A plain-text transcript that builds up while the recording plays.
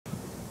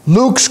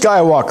Luke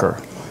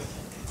Skywalker,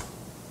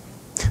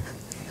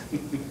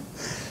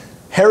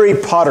 Harry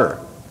Potter,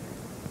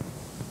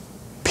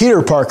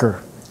 Peter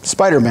Parker,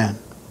 Spider-Man,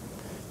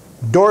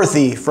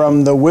 Dorothy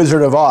from The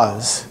Wizard of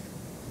Oz,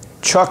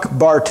 Chuck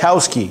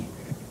Bartowski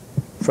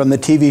from the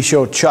TV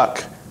show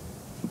Chuck.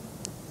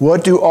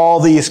 What do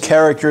all these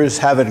characters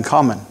have in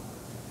common?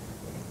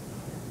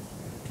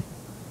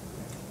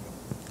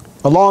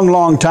 A long,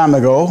 long time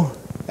ago,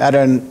 at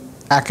an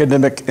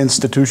academic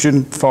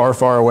institution far,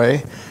 far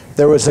away,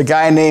 there was a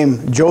guy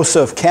named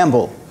Joseph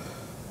Campbell.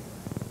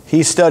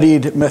 He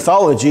studied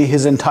mythology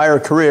his entire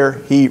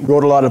career. He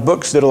wrote a lot of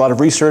books, did a lot of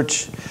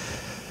research,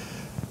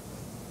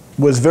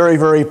 was very,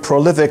 very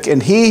prolific,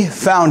 and he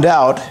found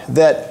out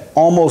that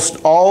almost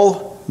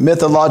all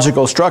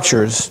mythological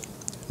structures,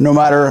 no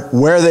matter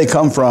where they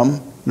come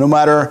from, no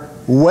matter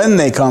when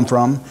they come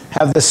from,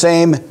 have the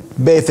same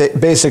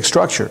basic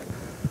structure.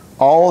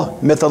 All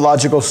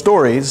mythological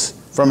stories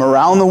from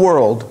around the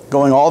world,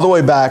 going all the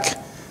way back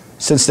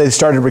since they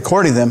started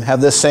recording them,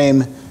 have the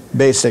same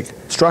basic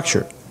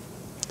structure.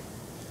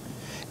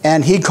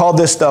 And he called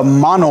this the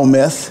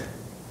monomyth.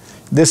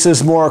 This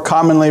is more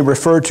commonly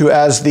referred to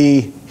as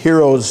the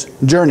hero's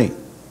journey.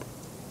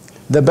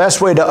 The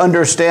best way to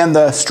understand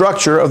the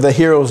structure of the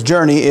hero's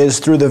journey is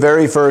through the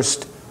very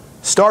first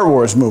Star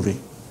Wars movie.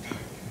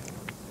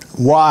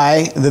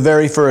 Why the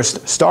very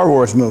first Star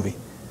Wars movie?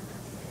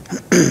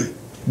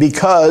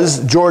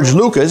 Because George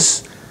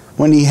Lucas,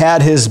 when he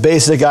had his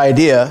basic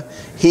idea,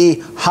 he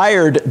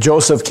hired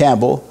Joseph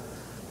Campbell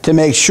to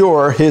make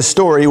sure his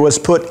story was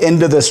put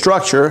into the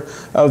structure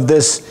of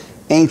this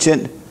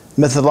ancient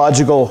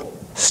mythological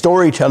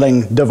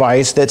storytelling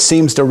device that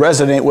seems to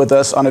resonate with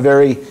us on a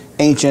very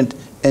ancient,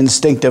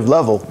 instinctive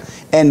level.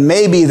 And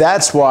maybe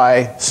that's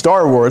why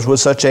Star Wars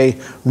was such a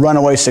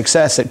runaway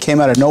success. It came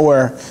out of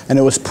nowhere and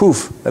it was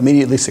poof,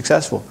 immediately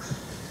successful.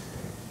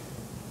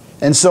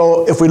 And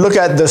so if we look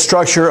at the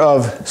structure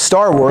of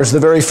Star Wars, the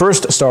very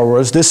first Star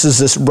Wars, this is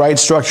this right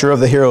structure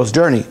of the hero's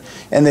journey.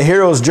 And the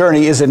hero's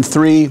journey is in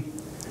three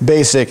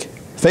basic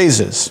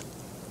phases.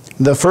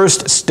 The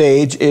first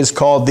stage is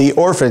called the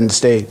orphan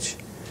stage,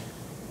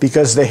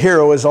 because the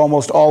hero is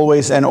almost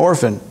always an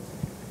orphan.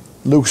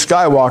 Luke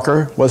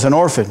Skywalker was an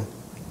orphan.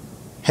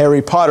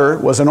 Harry Potter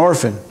was an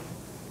orphan.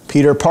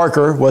 Peter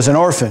Parker was an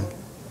orphan.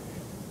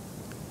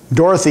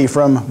 Dorothy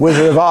from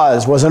Wizard of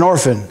Oz was an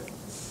orphan.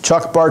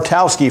 Chuck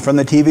Bartowski from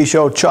the TV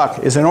show Chuck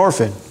is an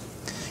orphan.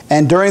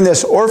 And during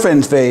this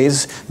orphan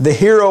phase, the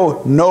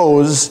hero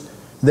knows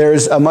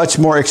there's a much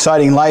more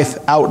exciting life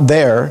out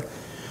there.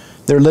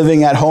 They're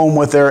living at home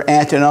with their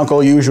aunt and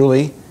uncle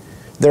usually.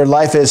 Their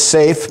life is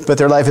safe, but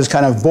their life is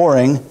kind of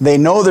boring. They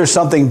know there's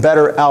something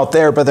better out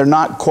there, but they're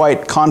not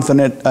quite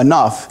confident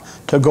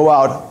enough to go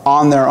out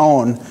on their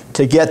own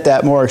to get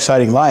that more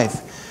exciting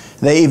life.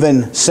 They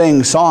even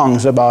sing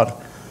songs about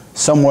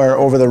somewhere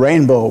over the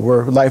rainbow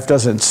where life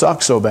doesn't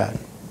suck so bad.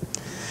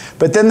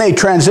 But then they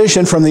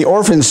transition from the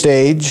orphan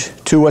stage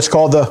to what's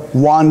called the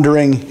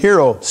wandering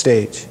hero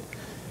stage.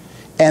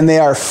 And they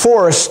are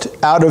forced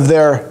out of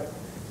their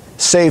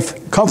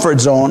safe comfort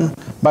zone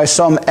by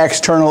some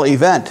external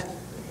event.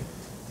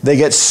 They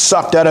get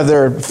sucked out of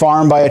their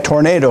farm by a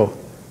tornado.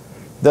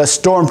 The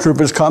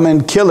stormtroopers come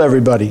and kill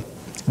everybody.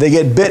 They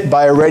get bit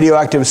by a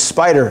radioactive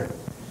spider.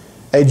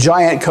 A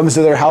giant comes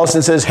to their house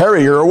and says,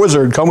 "Harry, you're a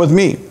wizard, come with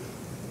me."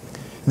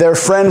 Their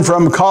friend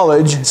from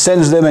college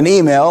sends them an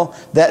email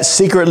that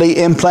secretly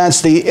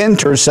implants the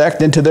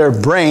intersect into their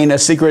brain, a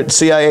secret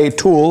CIA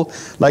tool,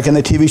 like in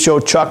the TV show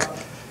Chuck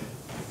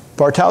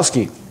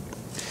Bartowski.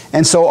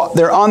 And so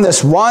they're on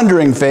this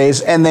wandering phase,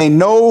 and they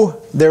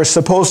know they're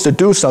supposed to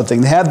do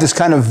something. They have this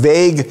kind of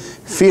vague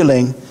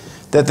feeling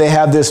that they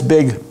have this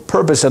big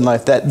purpose in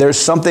life, that there's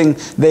something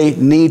they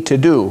need to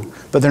do,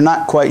 but they're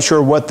not quite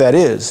sure what that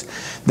is.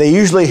 They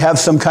usually have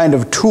some kind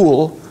of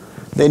tool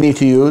they need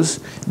to use.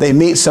 They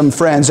meet some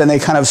friends, and they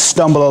kind of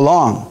stumble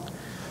along.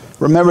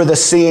 Remember the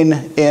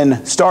scene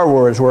in Star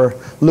Wars where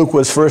Luke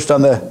was first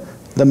on the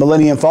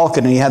Millennium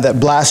Falcon, and he had that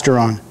blaster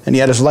on, and he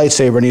had his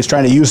lightsaber, and he was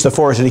trying to use the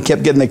Force, and he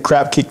kept getting the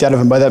crap kicked out of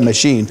him by that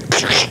machine.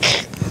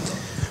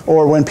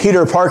 Or when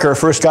Peter Parker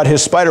first got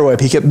his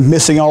spiderweb, he kept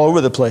missing all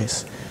over the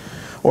place.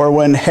 Or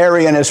when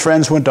Harry and his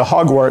friends went to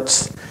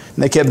Hogwarts,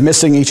 and they kept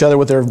missing each other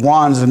with their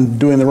wands and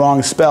doing the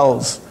wrong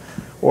spells.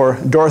 Or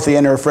Dorothy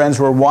and her friends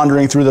were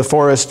wandering through the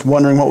forest,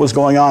 wondering what was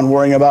going on,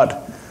 worrying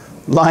about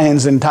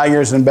lions and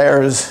tigers and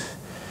bears.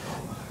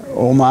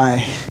 Oh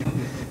my.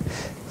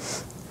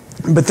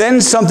 But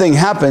then something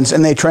happens,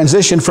 and they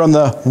transition from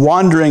the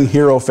wandering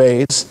hero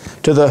phase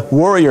to the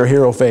warrior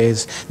hero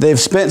phase. They've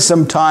spent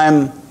some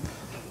time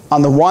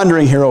on the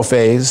wandering hero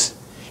phase,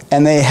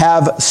 and they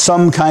have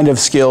some kind of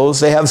skills.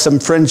 They have some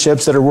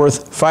friendships that are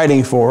worth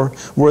fighting for,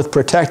 worth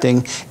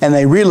protecting, and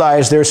they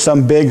realize there's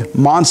some big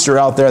monster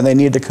out there they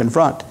need to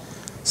confront.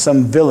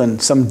 Some villain,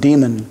 some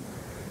demon,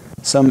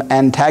 some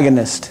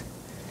antagonist.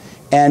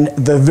 And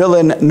the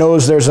villain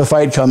knows there's a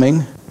fight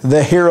coming.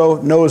 The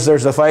hero knows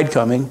there's a fight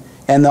coming.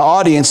 And the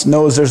audience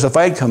knows there's a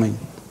fight coming.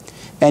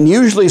 And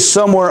usually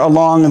somewhere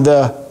along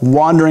the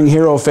wandering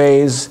hero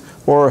phase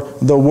or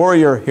the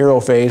warrior hero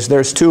phase,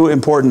 there's two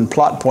important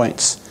plot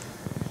points.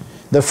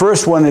 The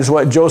first one is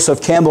what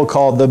Joseph Campbell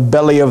called the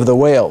belly of the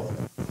whale,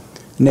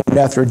 named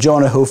after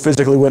Jonah, who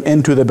physically went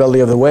into the belly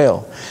of the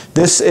whale.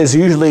 This is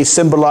usually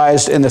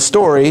symbolized in the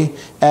story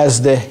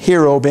as the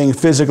hero being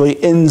physically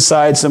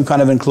inside some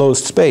kind of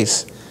enclosed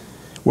space,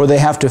 where they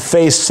have to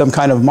face some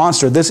kind of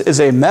monster. This is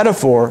a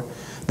metaphor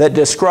that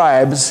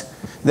describes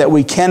that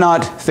we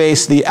cannot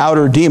face the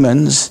outer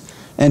demons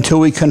until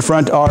we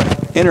confront our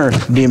inner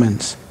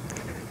demons.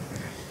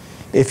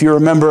 If you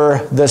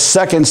remember the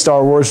second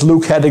Star Wars,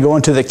 Luke had to go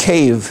into the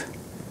cave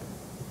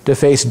to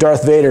face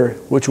Darth Vader,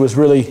 which was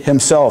really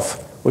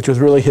himself, which was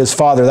really his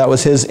father. That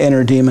was his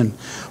inner demon.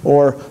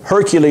 Or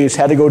Hercules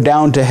had to go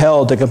down to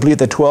hell to complete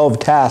the 12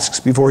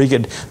 tasks before he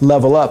could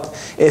level up.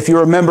 If you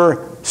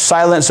remember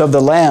Silence of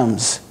the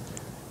Lambs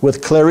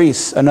with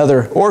Clarice,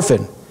 another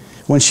orphan,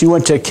 when she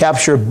went to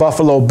capture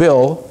Buffalo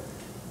Bill,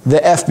 the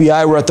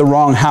FBI were at the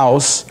wrong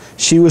house.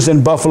 She was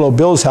in Buffalo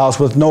Bill's house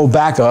with no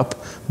backup.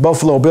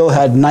 Buffalo Bill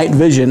had night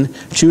vision.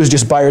 She was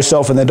just by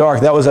herself in the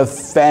dark. That was a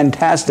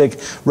fantastic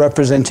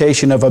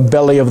representation of a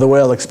belly of the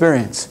whale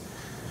experience,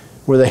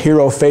 where the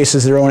hero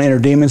faces their own inner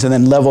demons and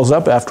then levels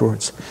up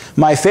afterwards.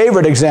 My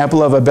favorite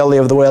example of a belly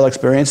of the whale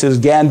experience is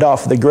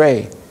Gandalf the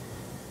Grey,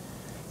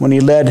 when he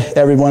led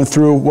everyone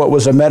through what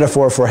was a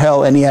metaphor for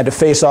hell, and he had to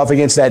face off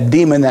against that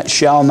demon that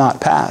shall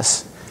not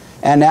pass.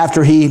 And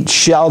after he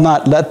shall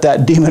not let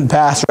that demon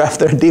pass, or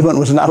after the demon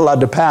was not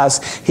allowed to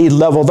pass, he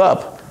leveled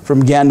up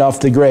from Gandalf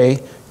the Grey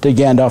to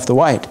Gandalf the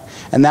White.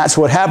 And that's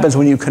what happens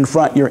when you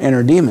confront your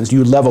inner demons.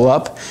 You level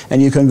up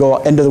and you can go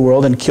into the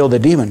world and kill the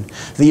demon.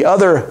 The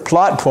other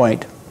plot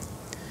point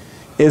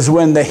is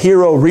when the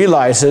hero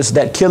realizes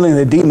that killing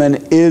the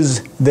demon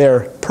is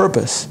their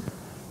purpose.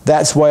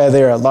 That's why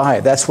they're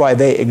alive. That's why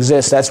they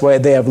exist. That's why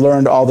they have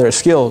learned all their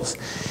skills.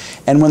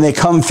 And when they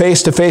come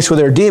face to face with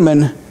their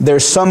demon,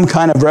 there's some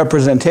kind of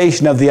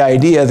representation of the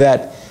idea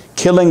that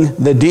killing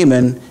the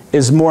demon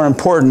is more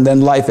important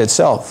than life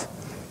itself,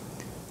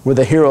 where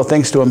the hero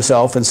thinks to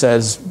himself and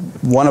says,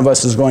 one of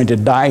us is going to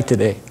die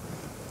today.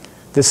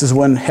 This is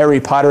when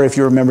Harry Potter, if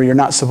you remember, you're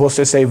not supposed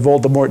to say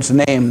Voldemort's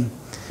name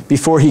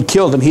before he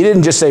killed him. He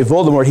didn't just say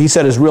Voldemort, he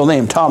said his real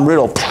name, Tom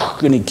Riddle,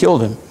 and he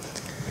killed him.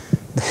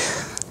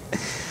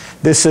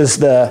 This is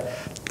the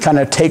kind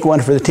of take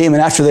one for the team.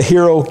 And after the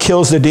hero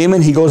kills the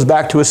demon, he goes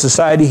back to his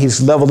society. He's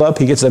leveled up.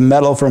 He gets a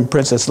medal from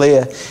Princess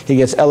Leia. He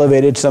gets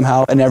elevated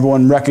somehow, and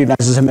everyone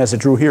recognizes him as a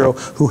true hero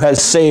who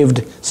has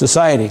saved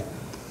society.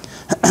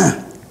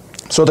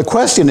 So the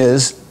question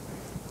is,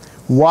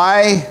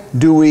 why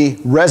do we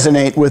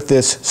resonate with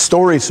this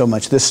story so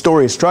much, this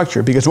story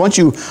structure? Because once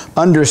you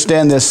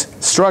understand this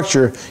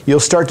structure, you'll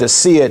start to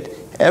see it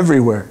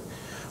everywhere.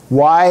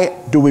 Why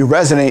do we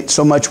resonate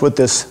so much with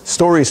this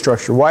story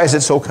structure? Why is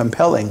it so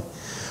compelling?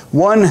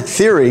 One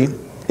theory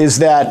is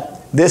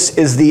that this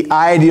is the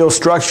ideal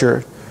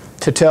structure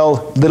to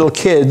tell little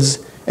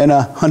kids in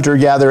a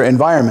hunter-gatherer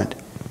environment.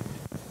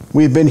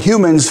 We've been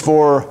humans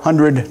for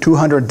 100,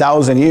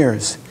 200,000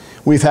 years.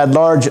 We've had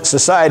large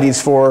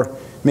societies for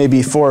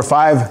maybe 4,000 or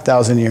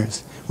 5,000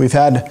 years. We've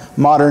had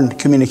modern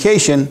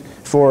communication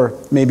for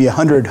maybe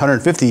 100,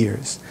 150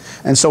 years.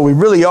 And so we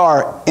really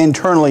are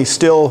internally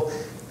still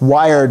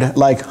wired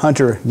like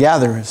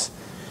hunter-gatherers.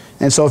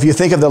 And so if you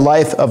think of the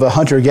life of a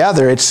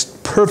hunter-gatherer, it's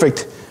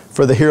perfect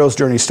for the hero's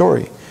journey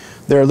story.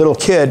 They're a little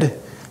kid,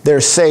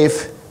 they're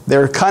safe,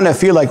 they kind of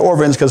feel like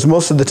orphans because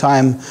most of the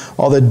time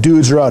all the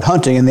dudes are out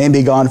hunting and they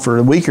may be gone for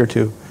a week or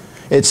two.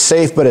 It's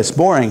safe, but it's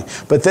boring.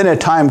 But then a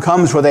time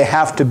comes where they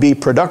have to be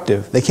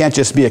productive. They can't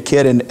just be a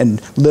kid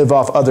and live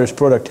off others'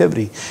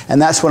 productivity.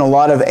 And that's when a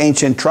lot of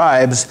ancient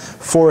tribes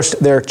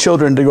forced their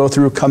children to go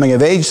through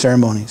coming-of-age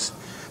ceremonies.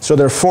 So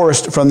they're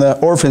forced from the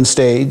orphan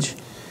stage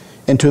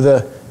into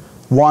the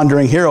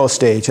wandering hero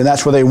stage, and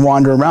that's where they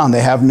wander around.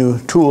 They have new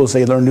tools,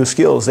 they learn new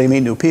skills, they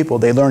meet new people,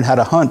 they learn how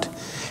to hunt.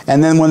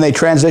 And then when they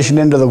transition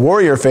into the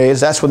warrior phase,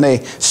 that's when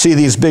they see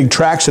these big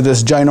tracks of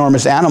this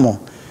ginormous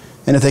animal.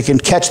 And if they can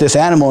catch this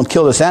animal and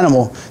kill this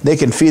animal, they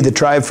can feed the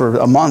tribe for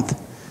a month.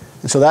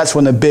 And so that's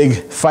when the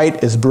big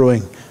fight is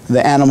brewing,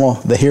 the animal,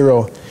 the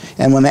hero.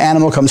 And when the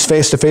animal comes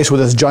face to face with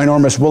this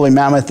ginormous woolly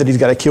mammoth that he's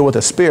got to kill with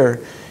a spear,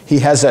 he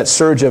has that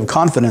surge of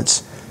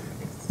confidence.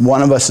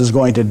 One of us is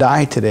going to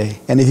die today.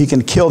 And if he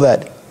can kill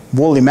that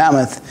woolly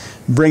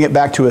mammoth, bring it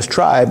back to his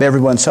tribe,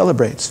 everyone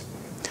celebrates.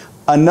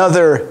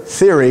 Another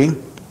theory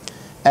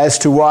as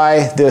to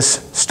why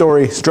this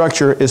story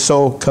structure is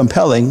so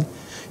compelling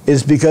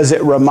is because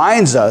it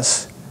reminds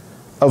us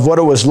of what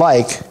it was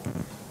like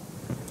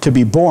to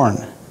be born.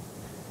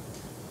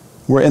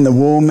 We're in the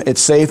womb,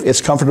 it's safe, it's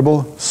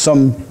comfortable,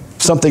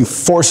 something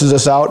forces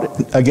us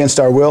out against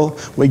our will.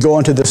 We go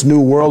into this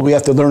new world, we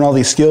have to learn all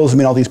these skills,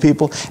 meet all these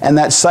people, and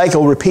that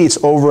cycle repeats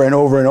over and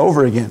over and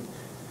over again.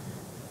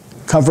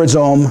 Comfort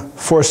zone,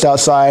 forced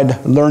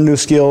outside, learn new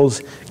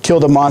skills,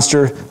 kill the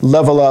monster,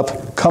 level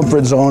up,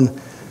 comfort zone,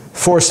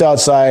 forced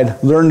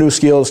outside, learn new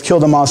skills, kill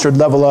the monster,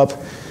 level up,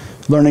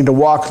 learning to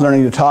walk,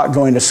 learning to talk,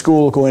 going to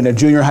school, going to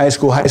junior high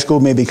school,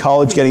 maybe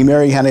college, getting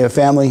married, having a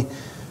family,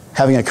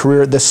 having a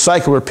career. The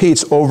cycle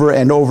repeats over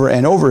and over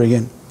and over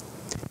again.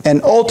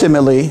 And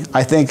ultimately,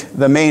 I think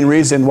the main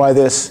reason why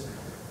this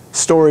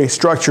story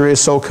structure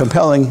is so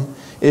compelling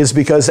is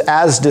because,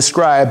 as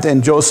described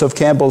in Joseph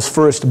Campbell's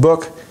first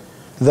book,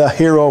 The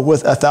Hero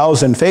with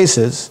 1,000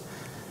 Faces,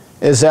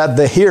 is that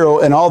the hero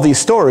in all these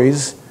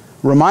stories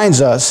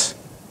reminds us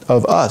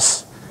of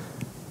us.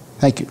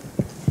 Thank you.